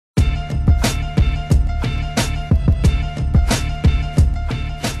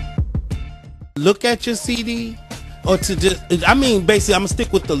look at your CD, or to just, I mean, basically, I'm gonna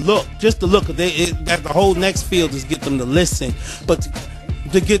stick with the look, just the look. That the whole next field is get them to listen, but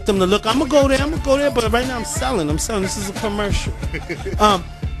to get them to look, I'm gonna go there. But right now, I'm selling. This is a commercial.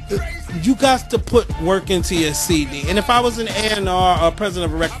 You got to put work into your CD, and if I was an A&R or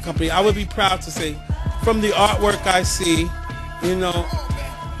president of a record company, I would be proud to say, from the artwork I see, you know,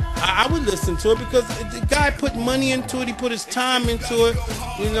 I would listen to it, because the guy put money into it. He put his time into it.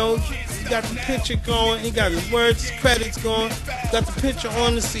 You know, he got the picture going. He got his words, his credits going. Got the picture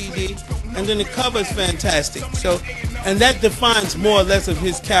on the CD, and then the cover is fantastic. So, and that defines more or less of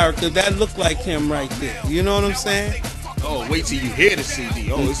his character. That looked like him right there. You know what I'm saying? Oh, wait till you hear the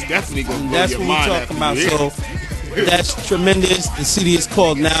CD. Oh, it's definitely gonna blow That's your what mind. we're talking about. So that's tremendous. The CD is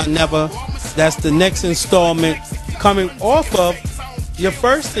called Now Never. That's the next installment coming off of your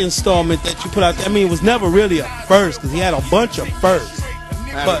first installment that you put out there. I mean, it was never really a first, because he had a bunch of firsts.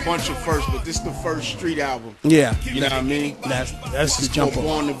 A bunch of firsts, but this is the first street album. Yeah. You know what I mean? That's the jump.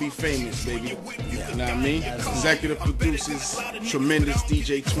 Born to be famous, baby. Yeah. You know what I mean? Executive producers, tremendous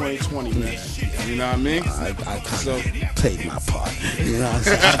DJ 2020, man. You know what I mean? I played my part. You know what I'm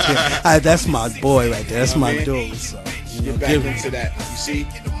saying? That's my boy right there. That's my dude. So, get back into that. You see?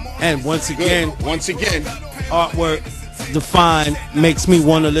 And once again, artwork defined makes me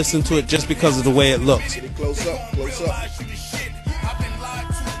want to listen to it just because of the way it looks. Close up.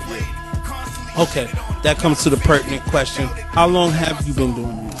 Okay, that comes to the pertinent question. How long have you been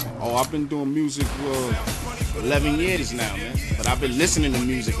doing music? Oh, I've been doing music for 11 years now, man. But I've been listening to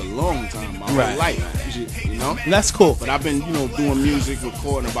music a long time, my whole life, you know? That's cool. But I've been, you know, doing music,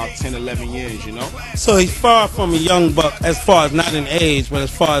 recording about 10, 11 years, you know? So he's far from a young buck as far as not in age, but as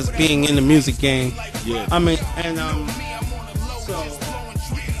far as being in the music game. Yeah. I mean, and so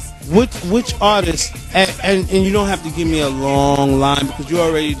which artists, and you don't have to give me a long line, because you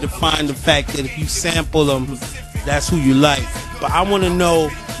already defined the fact that if you sample them, that's who you like. But I want to know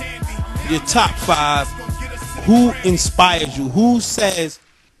your top 5. Who inspires you? Who says,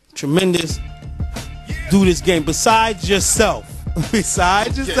 tremendous, do this game, besides yourself?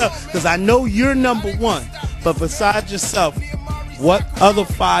 Besides yourself, because I know you're number 1, but besides yourself, what other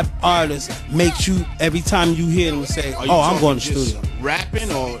 5 artists makes you, every time you hear them, say, oh, I'm going to the studio?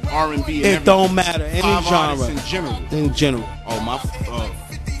 Rapping or R&B? It don't matter, any 5 genre. In general? In general. Oh, my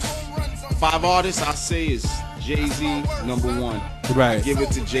 5 artists I say is Jay-Z, number 1. Right. Give it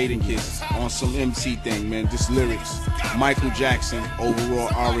to Jadakiss on some MC thing, man. Just lyrics. Michael Jackson, overall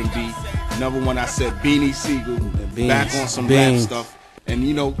R&B. Number 1 I said Beanie Siegel. Back on some rap stuff. And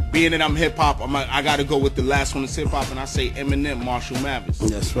you know, being that I'm hip hop, I gotta go with the last one that's hip hop, and I say Eminem, Marshall Mathers.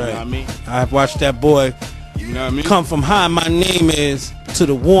 That's right. You know what I mean? I've watched that boy, you know what I mean, come from Hi, My Name Is to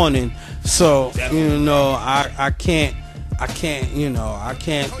the Warning. So you know, I can't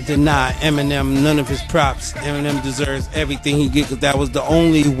deny Eminem none of his props. Eminem deserves everything he gets, because that was the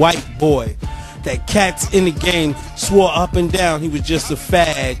only white boy that cats in the game swore up and down he was just a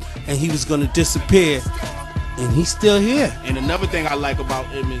fag and he was gonna disappear. And he's still here. And another thing I like about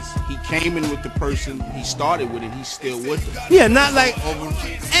him is he came in with the person he started with, and he's still with them. Yeah, not like,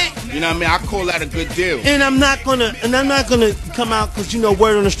 you know what I mean? I call that a good deal. And I'm not gonna come out, because you know,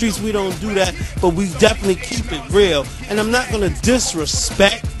 word on the streets, we don't do that, but we definitely keep it real. And I'm not gonna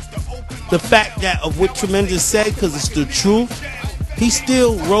disrespect the fact that of what Tremendous said, because it's the truth. He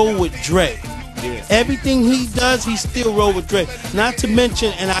still roll with Dre. Yeah. Everything he does, he still roll with Dre. Not to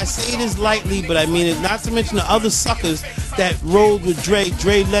mention, and I say this lightly, but I mean it, not to mention the other suckers that rolled with Dre.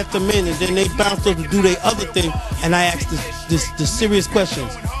 Dre let them in, and then they bounced up to do their other thing. And I asked the serious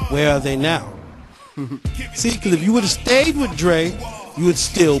questions: where are they now? See, because if you would have stayed with Dre, you would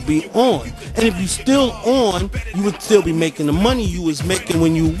still be on. And if you still on, you would still be making the money you was making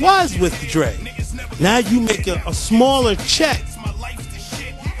when you was with Dre. Now you make a smaller check.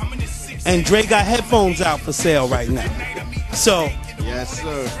 And Dre got headphones out for sale right now. So, yes,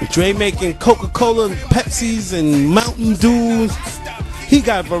 sir. Dre making Coca-Cola and Pepsis and Mountain Dews. He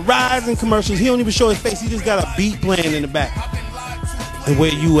got Verizon commercials. He don't even show his face. He just got a beat playing in the back. And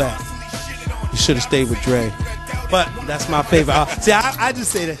where you at? You should have stayed with Dre. But that's my favorite. See, I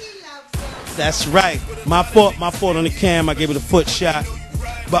just say that. That's right. My fault on the cam. I gave it a foot shot.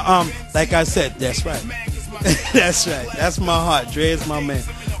 But like I said, that's right. That's right. That's my heart. Dre is my man.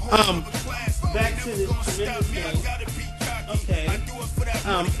 Back to this tremendous thing.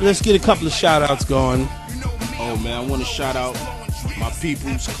 Okay. Let's get a couple of shout outs going. Oh man, I want to shout out my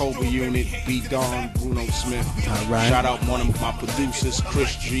people's Cobra Unit, B. Don, Bruno Smith. All right. Shout out one of my producers,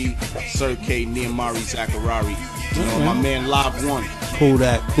 Chris G, Sir K, Nehemiah Zachariah. You know, my man Live One. Cool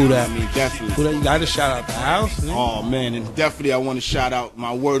that. I mean, definitely. Cool that. You got to shout out the house. Man. Oh man, and definitely I want to shout out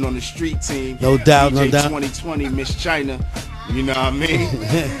my Word on the Street team. No doubt, DJ no doubt. 2020, Miss CHYNA. You know what I mean?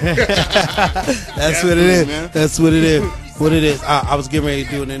 That's what it is. Man. That's what it is. What it is. I was getting ready to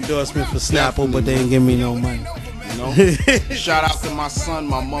do an endorsement for Snapple, but they didn't give me no money. You know? Shout out to my son,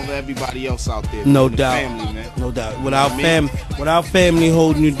 my mother, everybody else out there. No man. doubt. Family, man. No doubt. Without family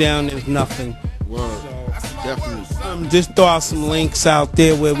holding you down, there's nothing. Word. Definitely. Just throw out some links out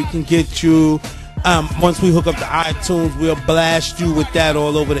there where we can get you. Once we hook up the iTunes, we'll blast you with that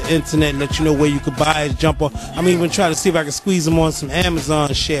all over the internet and let you know where you could buy it, jump on. I'm even trying to see if I can squeeze them on some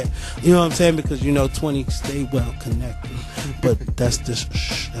Amazon shit. You know what I'm saying? Because, you know, 20 stay well connected. But that's just,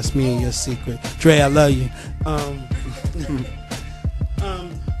 that's me and your secret. Dre, I love you.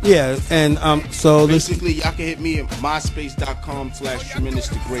 Yeah, and so basically y'all can hit me at myspace.com/tremendous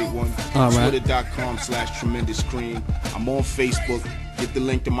the great one, twitter.com/tremendous cream. I'm on Facebook. Get the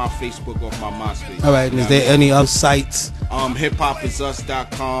link to my Facebook off my MySpace. All right, is there any other sites?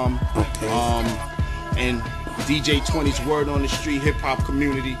 hiphopisus.com. Okay. And DJ 20's Word on the Street hip hop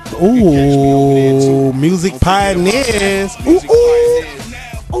community. Ooh, music pioneers. Music Ooh. pioneers.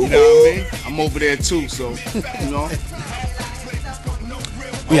 You know what I mean? I'm over there too, so you know.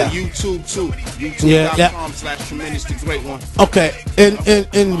 Yeah. YouTube too. YouTube.com/tremendous the great one. Okay.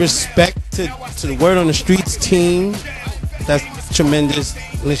 In respect to the Word on the Streets team, that's Tremendous,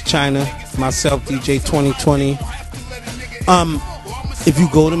 Miss CHYNA, myself, DJ 2020. If you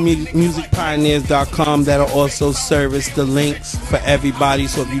go to musicpioneers.com, that'll also service the links for everybody.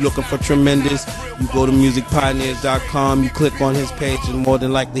 So if you're looking for Tremendous, you go to musicpioneers.com, you click on his page, and more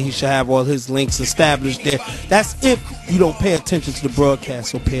than likely he should have all his links established there. That's if you don't pay attention to the broadcast,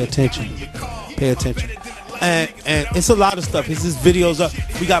 so pay attention. Pay attention. And it's a lot of stuff. It's just videos up.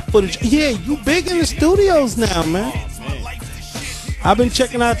 We got footage. Yeah, you big in the studios now, man. I've been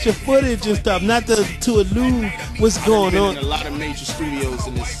checking out your footage and stuff, not to elude what's going on. In a lot of major studios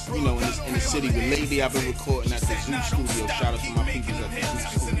in this, you know, in the city. But lately, I've been recording at the Zoo Studio. Shout out to my people at the Zoo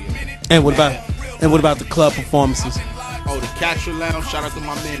Studio. And what about the club performances? Oh, the Catra Lounge. Shout out to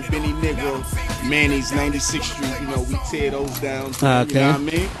my man Benny Negro, Manny's 96th Street. You know, we tear those down. Okay. You know what I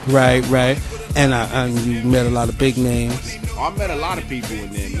mean? Right. And you met a lot of big names. Oh, I met a lot of people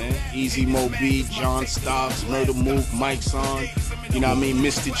in there, man. Easy Mo B, John Stocks, Murder Move, Mike Son. You know what I mean?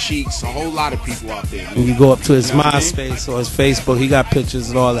 Mr. Cheeks, a whole lot of people out there. Man. When you go up to his MySpace or his Facebook, he got pictures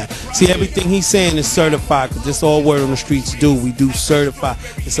and all that. See, everything he's saying is certified, because this all Word on the Streets do. We do certify.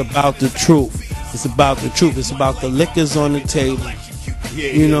 It's about the truth. It's about the truth. It's about the liquors on the table.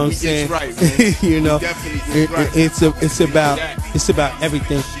 You know what I'm saying? Right, man. You know, right. It's about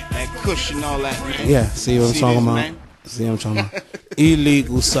everything. That cushion, all that, man. Yeah, see what I'm talking about? Man? See what I'm talking about?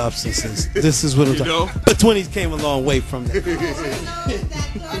 Illegal substances. This is what I'm talking about. But 20s came a long way from that.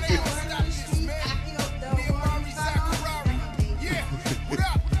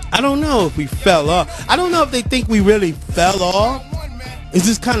 I don't know if we fell off. I don't know if they think we really fell off. It's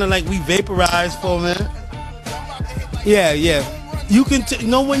just kind of like we vaporized for a minute. Yeah. You can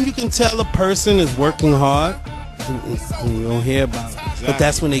know when you can tell a person is working hard. You don't hear about it. Exactly. But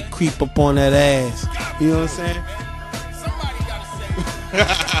that's when they creep up on that ass. You know what I'm saying?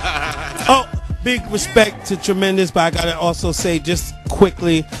 Oh, big respect to Tremendous, but I gotta also say just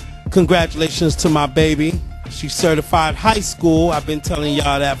quickly, congratulations to my baby. She's certified high school. I've been telling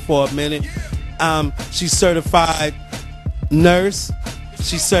y'all that for a minute. She's certified nurse.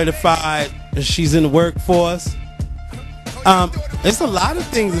 She's certified. She's in the workforce. It's a lot of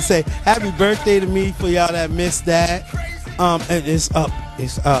things to say. Happy birthday to me for y'all that missed that. And it's up.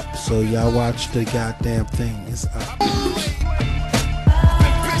 So y'all watch the goddamn thing. It's up.